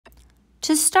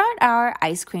To start our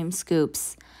ice cream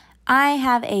scoops, I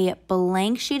have a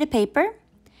blank sheet of paper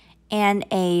and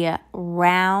a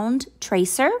round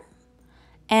tracer,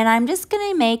 and I'm just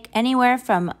going to make anywhere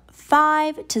from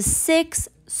 5 to 6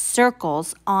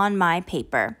 circles on my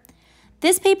paper.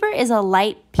 This paper is a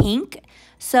light pink,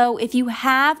 so if you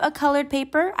have a colored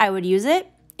paper, I would use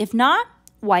it. If not,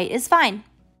 white is fine.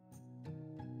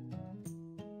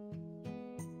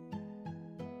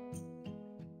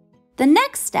 The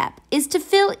next step is to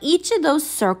fill each of those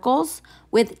circles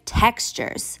with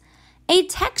textures. A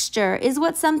texture is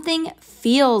what something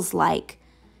feels like.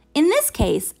 In this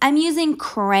case, I'm using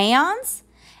crayons,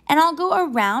 and I'll go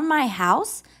around my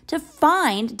house to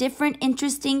find different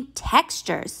interesting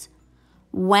textures.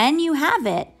 When you have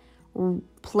it,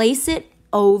 place it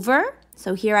over.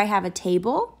 So here I have a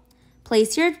table.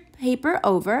 Place your paper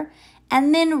over,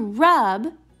 and then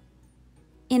rub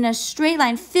in a straight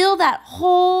line. Fill that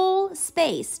whole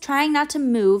space, trying not to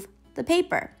move the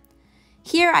paper.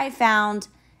 Here I found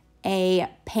a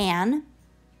pan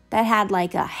that had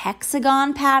like a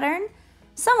hexagon pattern.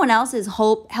 Someone else is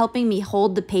helping me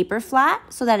hold the paper flat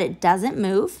so that it doesn't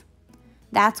move.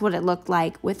 That's what it looked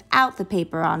like without the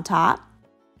paper on top.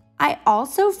 I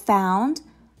also found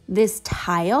this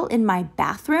tile in my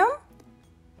bathroom.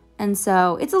 And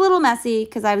so it's a little messy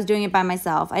because I was doing it by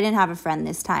myself. I didn't have a friend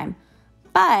this time.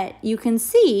 But you can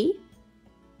see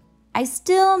I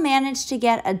still managed to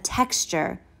get a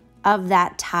texture of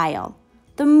that tile.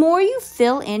 The more you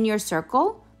fill in your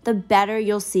circle, the better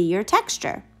you'll see your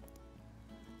texture.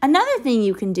 Another thing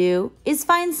you can do is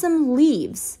find some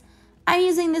leaves. I'm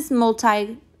using this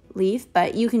multi-leaf,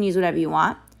 but you can use whatever you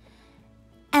want.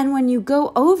 And when you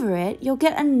go over it, you'll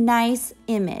get a nice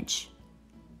image.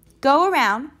 Go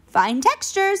around, find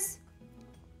textures.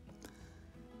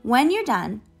 When you're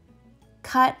done,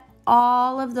 cut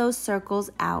all of those circles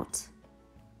out.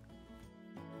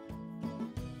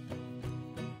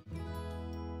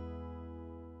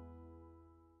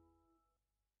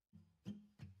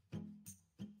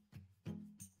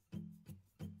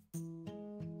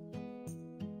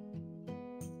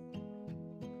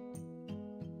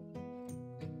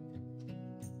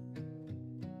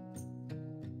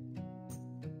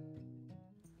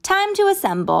 Time to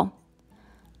assemble.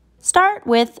 Start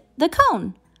with the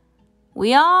cone.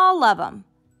 We all love them.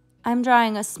 I'm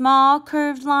drawing a small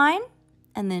curved line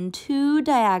and then 2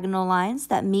 diagonal lines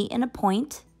that meet in a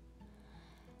point.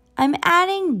 I'm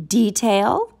adding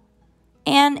detail,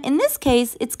 and in this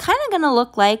case, it's kind of going to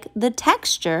look like the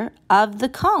texture of the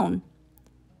cone.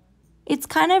 It's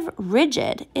kind of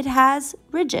rigid. It has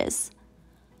ridges.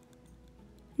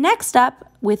 Next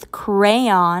up, with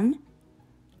crayon,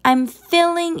 I'm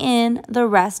filling in the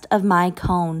rest of my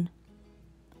cone.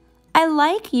 I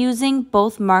like using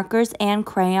both markers and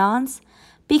crayons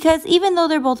because even though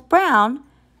they're both brown,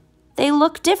 they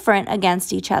look different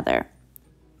against each other.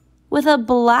 With a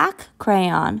black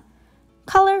crayon,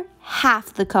 color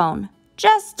half the cone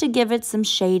just to give it some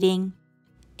shading.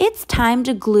 It's time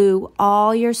to glue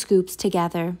all your scoops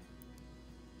together.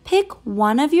 Pick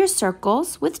one of your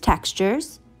circles with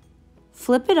textures,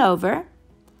 flip it over,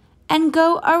 and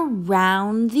go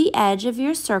around the edge of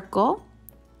your circle.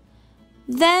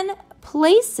 Then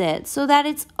place it so that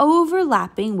it's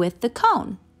overlapping with the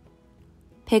cone.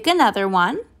 Pick another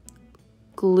one,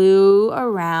 glue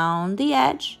around the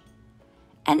edge,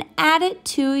 and add it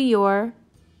to your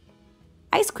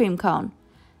ice cream cone.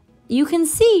 You can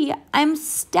see I'm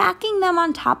stacking them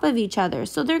on top of each other,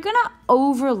 so they're gonna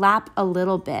overlap a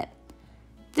little bit.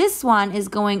 This one is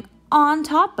going on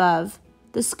top of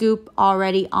the scoop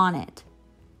already on it.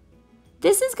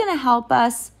 This is gonna help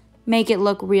us make it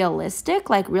look realistic,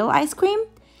 like real ice cream,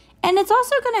 and it's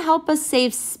also gonna help us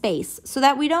save space so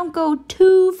that we don't go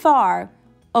too far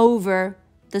over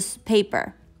this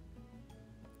paper.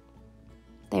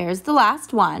 There's the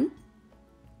last one.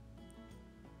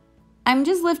 I'm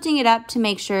just lifting it up to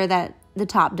make sure that the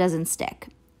top doesn't stick.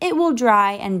 It will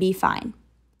dry and be fine.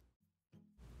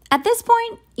 At this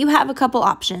point, you have a couple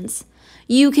options.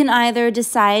 You can either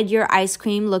decide your ice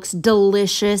cream looks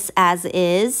delicious as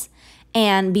is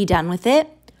and be done with it,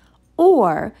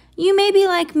 or you may be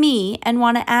like me and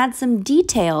want to add some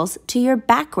details to your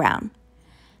background.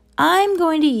 I'm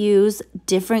going to use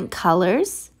different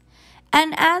colors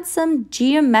and add some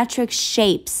geometric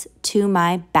shapes to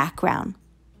my background.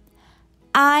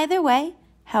 Either way,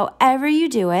 however you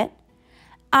do it,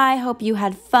 I hope you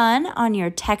had fun on your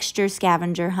texture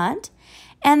scavenger hunt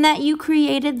and that you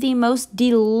created the most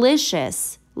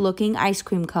delicious looking ice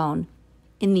cream cone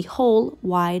in the whole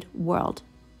wide world.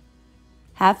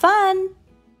 Have fun!